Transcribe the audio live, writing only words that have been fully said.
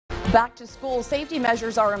Back to school safety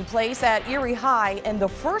measures are in place at Erie High, and the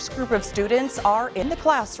first group of students are in the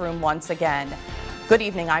classroom once again. Good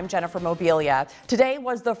evening, I'm Jennifer Mobilia. Today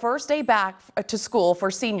was the first day back to school for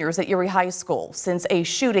seniors at Erie High School since a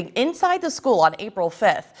shooting inside the school on April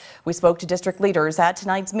 5th. We spoke to district leaders at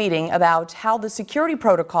tonight's meeting about how the security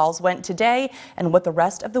protocols went today and what the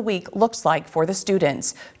rest of the week looks like for the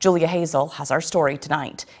students. Julia Hazel has our story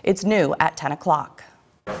tonight. It's new at 10 o'clock.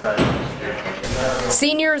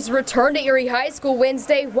 Seniors returned to Erie High School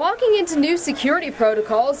Wednesday, walking into new security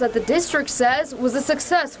protocols that the district says was a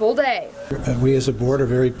successful day. We as a board are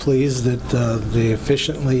very pleased that they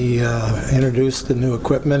efficiently introduced the new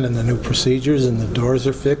equipment and the new procedures, and the doors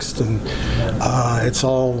are fixed, and it's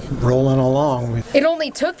all rolling along. It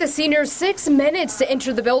only took the seniors 6 minutes to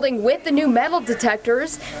enter the building with the new metal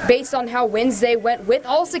detectors. Based on how Wednesday went with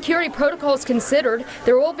all security protocols considered,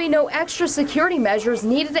 there will be no extra security measures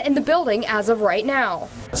needed in the building as of right now.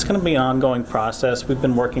 It's going to be an ongoing process. We've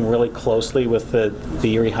been working really closely with the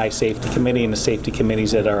Erie High Safety Committee and the safety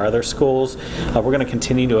committees at our other schools. We're going to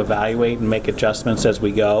continue to evaluate and make adjustments as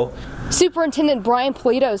we go. Superintendent Brian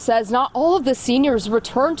Polito says not all of the seniors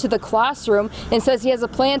returned to the classroom and says he has a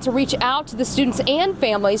plan to reach out to the students and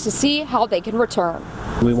families to see how they can return.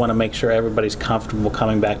 We want to make sure everybody's comfortable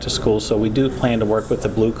coming back to school, so we do plan to work with the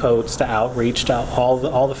Blue Coats to outreach to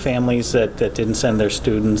all the families that didn't send their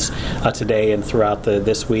students today and throughout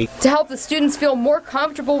this week. To help the students feel more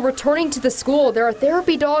comfortable returning to the school, there are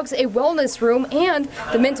therapy dogs, a wellness room, and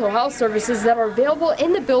the mental health services that are available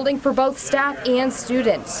in the building for both staff and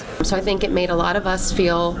students. So I think it made a lot of us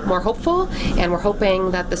feel more hopeful, and we're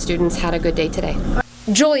hoping that the students had a good day today.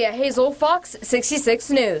 Julia Hazel, Fox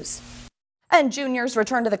 66 News. And juniors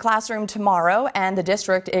return to the classroom tomorrow, and the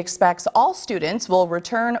district expects all students will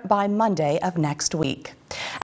return by Monday of next week.